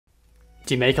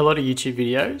Do you make a lot of YouTube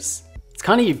videos? It's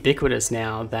kind of ubiquitous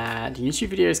now that YouTube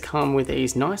videos come with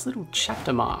these nice little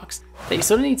chapter marks that you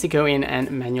sort of need to go in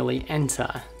and manually enter.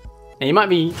 Now you might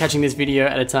be catching this video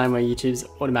at a time where YouTube's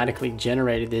automatically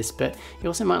generated this, but you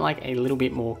also might like a little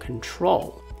bit more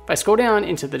control. If I scroll down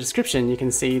into the description, you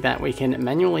can see that we can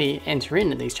manually enter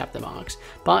in these chapter marks,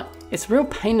 but it's a real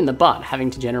pain in the butt having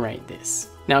to generate this.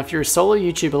 Now, if you're a solo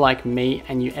YouTuber like me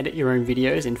and you edit your own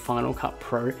videos in Final Cut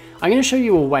Pro, I'm going to show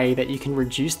you a way that you can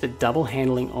reduce the double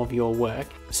handling of your work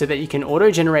so that you can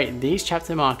auto-generate these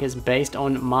chapter markers based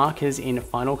on markers in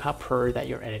Final Cut Pro that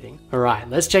you're editing. All right,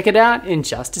 let's check it out in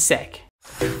just a sec.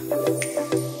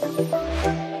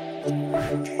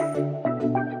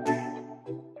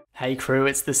 Hey crew,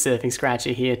 it's the Surfing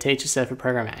Scratcher here, teacher, surfer,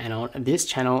 programmer, and on this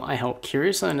channel I help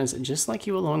curious learners just like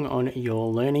you along on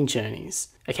your learning journeys.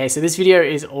 Okay, so this video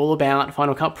is all about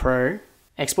Final Cut Pro,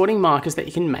 exporting markers that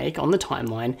you can make on the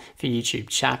timeline for YouTube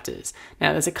chapters.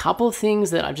 Now there's a couple of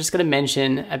things that I've just got to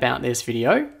mention about this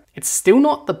video. It's still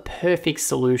not the perfect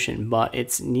solution, but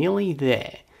it's nearly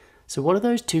there. So what are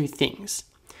those two things?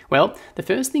 Well, the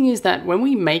first thing is that when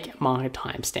we make marker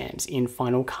timestamps in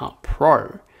Final Cut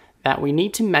Pro, that we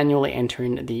need to manually enter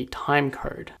in the time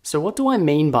code. So what do I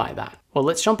mean by that? Well,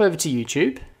 let's jump over to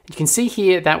YouTube. You can see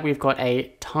here that we've got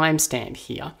a timestamp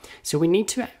here. So we need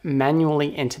to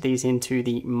manually enter these into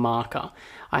the marker.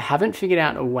 I haven't figured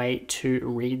out a way to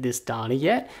read this data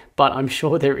yet, but I'm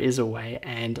sure there is a way,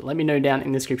 and let me know down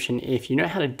in the description if you know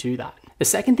how to do that. The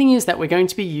second thing is that we're going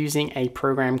to be using a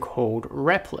program called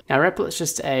Replit. Now Replit is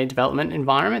just a development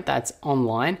environment that's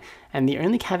online, and the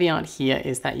only caveat here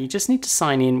is that you just need to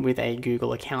sign in with a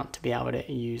Google account to be able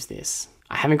to use this.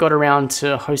 I haven't got around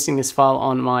to hosting this file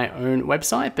on my own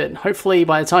website, but hopefully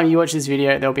by the time you watch this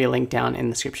video, there'll be a link down in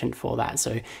the description for that.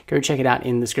 So go check it out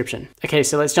in the description. Okay,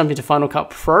 so let's jump into Final Cut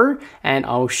Pro and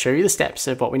I'll show you the steps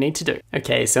of what we need to do.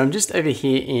 Okay, so I'm just over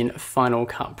here in Final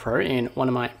Cut Pro in one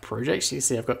of my projects. You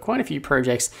see I've got quite a few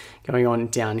projects going on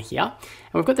down here,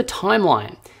 and we've got the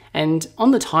timeline. And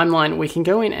on the timeline, we can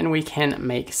go in and we can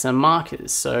make some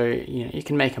markers. So, you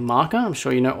can make a marker. I'm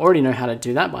sure you already know how to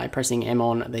do that by pressing M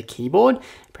on the keyboard.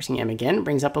 Pressing M again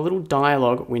brings up a little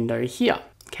dialog window here.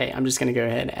 Okay, I'm just going to go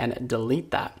ahead and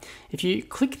delete that. If you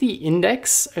click the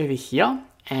index over here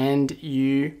and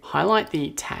you highlight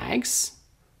the tags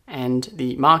and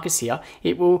the markers here,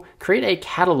 it will create a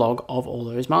catalog of all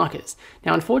those markers.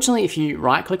 Now, unfortunately, if you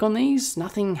right click on these,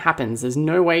 nothing happens. There's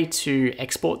no way to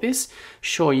export this.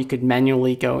 Sure, you could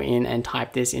manually go in and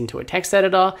type this into a text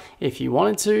editor if you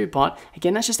wanted to, but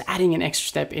again, that's just adding an extra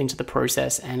step into the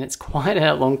process, and it's quite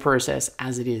a long process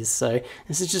as it is. So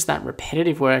this is just that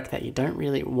repetitive work that you don't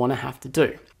really want to have to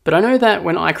do. But I know that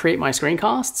when I create my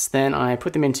screencasts, then I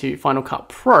put them into Final Cut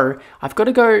Pro, I've got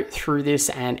to go through this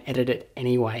and edit it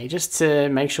anyway, just to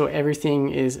make sure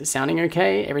everything is sounding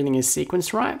okay, everything is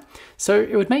sequenced right. So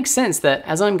it would make sense that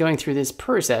as I'm going through this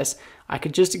process, I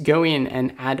could just go in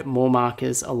and add more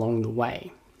markers along the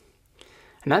way.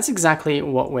 And that's exactly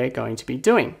what we're going to be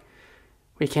doing.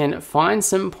 We can find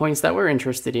some points that we're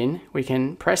interested in. We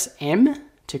can press M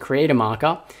to create a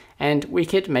marker, and we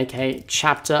could make a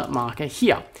chapter marker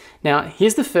here. Now,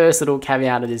 here's the first little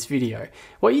caveat of this video.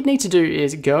 What you'd need to do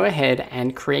is go ahead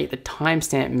and create the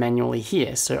timestamp manually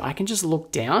here. So I can just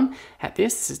look down at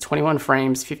this. This is 21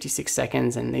 frames, 56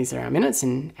 seconds, and these are our minutes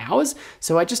and hours.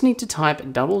 So I just need to type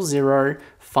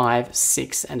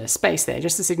 0056 and a space there,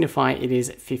 just to signify it is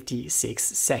 56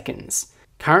 seconds.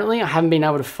 Currently, I haven't been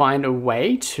able to find a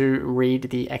way to read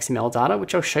the XML data,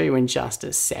 which I'll show you in just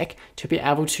a sec, to be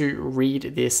able to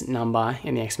read this number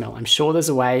in the XML. I'm sure there's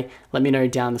a way. Let me know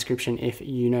down in the description if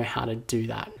you know how to do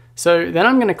that. So then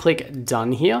I'm going to click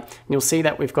done here, and you'll see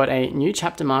that we've got a new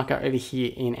chapter marker over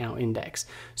here in our index.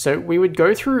 So we would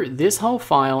go through this whole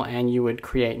file and you would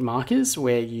create markers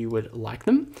where you would like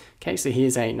them. Okay, so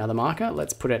here's another marker.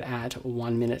 Let's put it at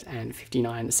 1 minute and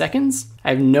 59 seconds. I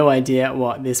have no idea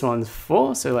what this one's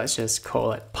for, so let's just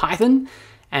call it Python.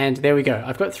 And there we go,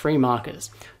 I've got 3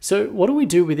 markers. So what do we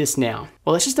do with this now?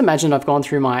 Well, let's just imagine I've gone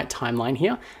through my timeline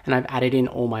here and I've added in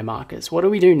all my markers. What do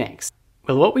we do next?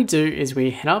 Well, what we do is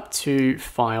we head up to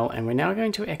File, and we're now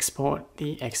going to export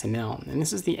the XML. And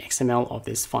this is the XML of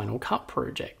this Final Cut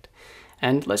project.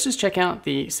 And let's just check out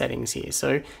the settings here.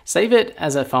 So save it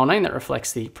as a file name that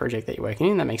reflects the project that you're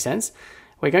working in. That makes sense.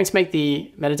 We're going to make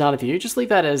the metadata view, just leave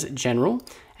that as general.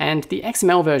 And the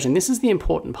XML version, this is the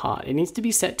important part. It needs to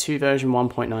be set to version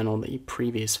 1.9 or the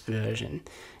previous version.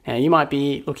 Now you might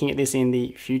be looking at this in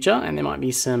the future and there might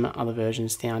be some other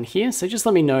versions down here. So just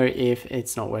let me know if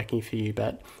it's not working for you.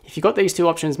 But if you've got these two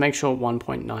options, make sure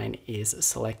 1.9 is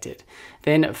selected.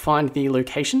 Then find the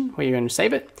location where you're going to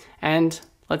save it and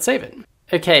let's save it.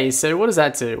 Okay, so what does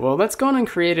that do? Well, let's go on and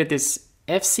created this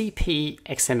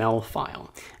FCPXML file.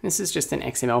 This is just an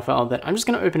XML file that I'm just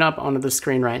going to open up onto the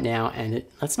screen right now, and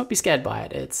let's not be scared by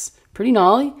it. It's pretty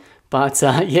gnarly, but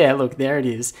yeah, look, there it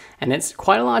is. And it's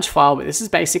quite a large file, but this is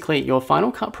basically your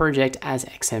Final Cut project as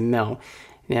XML.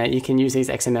 Now, you can use these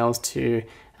XMLs to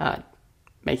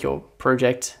make your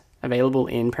project available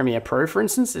in Premiere Pro, for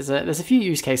instance. There's a few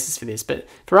use cases for this, but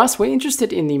for us, we're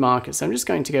interested in the marker. So I'm just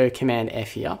going to go Command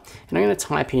F here, and I'm going to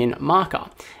type in marker.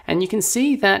 And you can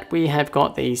see that we have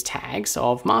got these tags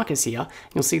of markers here.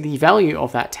 You'll see the value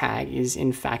of that tag is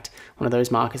in fact one of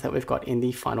those markers that we've got in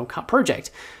the Final Cut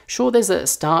project. Sure, there's a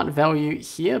start value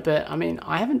here, but I mean,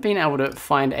 I haven't been able to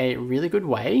find a really good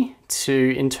way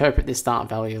to interpret this start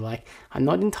value. Like, I'm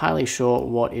not entirely sure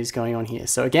what is going on here.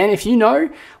 So again, if you know,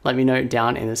 let me know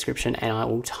down in the description and I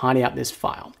will tidy up this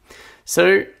file.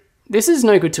 So this is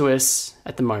no good to us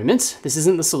at the moment. This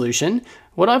isn't the solution.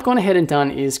 What I've gone ahead and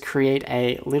done is create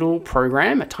a little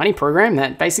program, a tiny program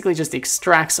that basically just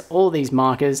extracts all these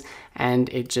markers and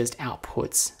it just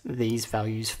outputs these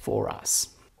values for us.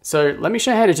 So let me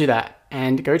show you how to do that,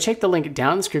 and go check the link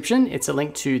down in the description. It's a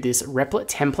link to this Replit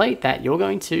template that you're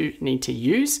going to need to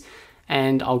use,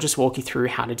 and I'll just walk you through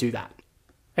how to do that.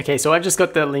 Okay, so I've just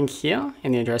got the link here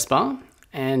in the address bar,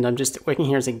 and I'm just working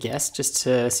here as a guest just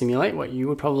to simulate what you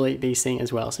would probably be seeing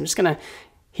as well. So I'm just gonna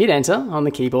hit enter on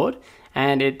the keyboard,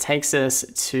 and it takes us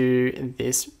to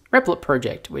this Replit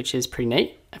project, which is pretty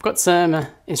neat. I've got some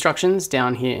instructions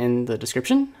down here in the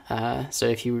description, so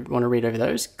if you want to read over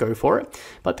those, go for it.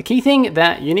 But the key thing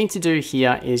that you need to do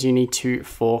here is you need to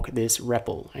fork this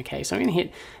REPL. Okay, so I'm going to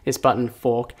hit this button,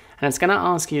 fork, and it's going to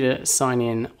ask you to sign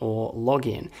in or log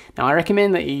in. Now, I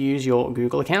recommend that you use your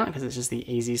Google account because it's just the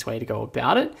easiest way to go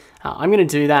about it. I'm going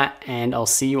to do that, and I'll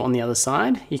see you on the other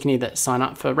side. You can either sign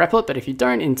up for Replit, but if you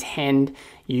don't intend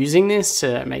using this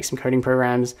to make some coding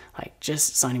programs, like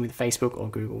just sign in with Facebook or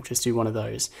Google, just do one of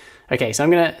those. Okay, so I'm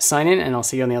gonna sign in and I'll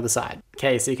see you on the other side.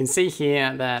 Okay, so you can see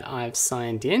here that I've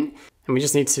signed in, and we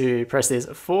just need to press this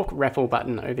fork REPL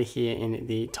button over here in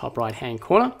the top right hand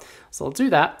corner. So I'll do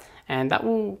that, and that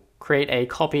will create a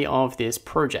copy of this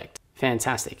project.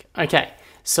 Fantastic. Okay,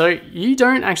 so you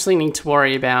don't actually need to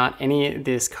worry about any of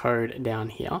this code down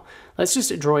here. Let's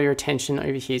just draw your attention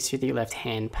over here to the left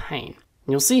hand pane.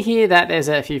 You'll see here that there's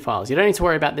a few files. You don't need to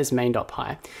worry about this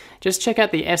main.py. Just check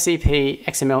out the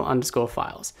fcpxml_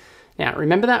 files. Now,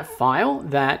 remember that file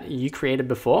that you created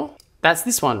before? That's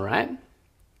this one, right?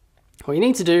 What you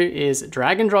need to do is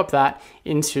drag and drop that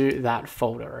into that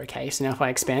folder, okay? So now if I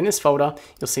expand this folder,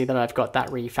 you'll see that I've got that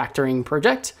refactoring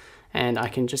project, and I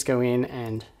can just go in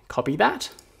and copy that.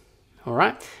 All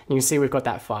right, and you can see we've got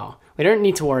that file. We don't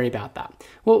need to worry about that.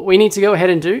 What we need to go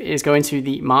ahead and do is go into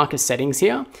the marker settings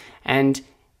here, and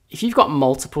if you've got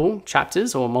multiple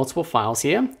chapters or multiple files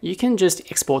here, you can just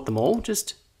export them all.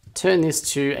 Just turn this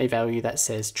to a value that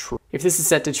says true. If this is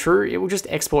set to true, it will just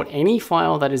export any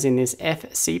file that is in this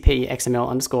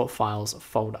fcpxml_ files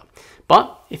folder.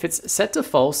 But if it's set to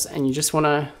false and you just want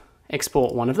to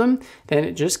export one of them,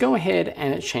 then just go ahead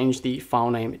and change the file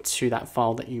name to that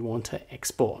file that you want to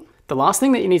export. The last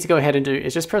thing that you need to go ahead and do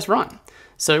is just press run.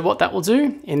 So what that will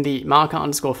do in the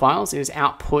marker_ files is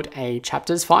output a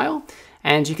chapters file.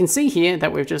 And you can see here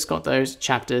that we've just got those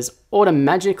chapters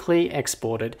automatically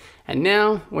exported. And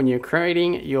now when you're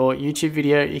creating your YouTube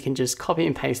video, you can just copy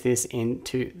and paste this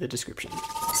into the description.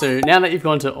 So now that you've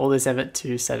gone to all this effort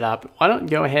to set it up, why don't you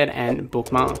go ahead and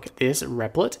bookmark this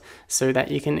Replit so that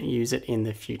you can use it in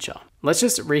the future. Let's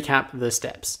just recap the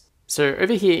steps. So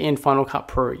over here in Final Cut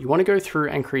Pro, you want to go through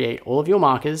and create all of your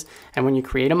markers. And when you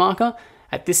create a marker,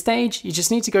 at this stage, you just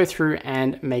need to go through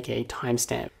and make a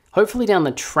timestamp. Hopefully down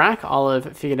the track, I'll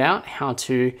have figured out how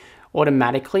to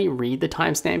automatically read the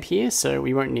timestamp here, so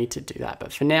we won't need to do that.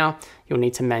 But for now, you'll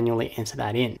need to manually enter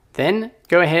that in. Then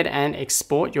go ahead and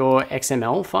export your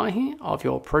XML file here of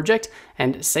your project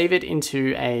and save it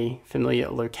into a familiar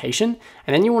location.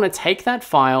 And then you want to take that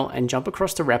file and jump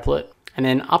across to Replit and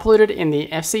then upload it in the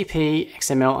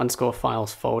fcpxml_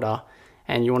 files folder.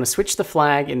 And you want to switch the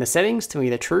flag in the settings to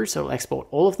either true, so it'll export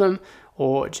all of them,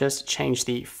 or just change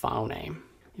the file name.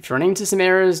 If you're running into some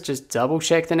errors, just double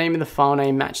check the name of the file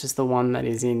name matches the one that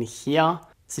is in here.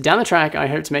 So down the track, I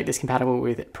hope to make this compatible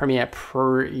with Premiere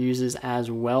Pro users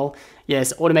as well.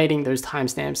 Yes, automating those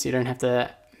timestamps so you don't have to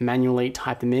manually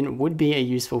type them in would be a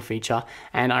useful feature.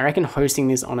 And I reckon hosting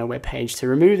this on a web page to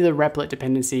remove the Replit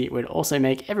dependency would also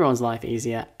make everyone's life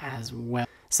easier as well.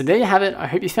 So there you have it. I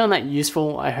hope you found that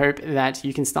useful. I hope that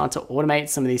you can start to automate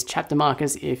some of these chapter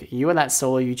markers if you are that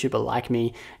solo YouTuber like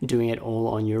me doing it all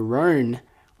on your own.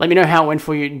 Let me know how it went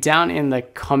for you down in the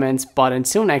comments, but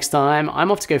until next time,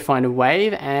 I'm off to go find a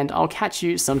wave and I'll catch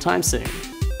you sometime soon.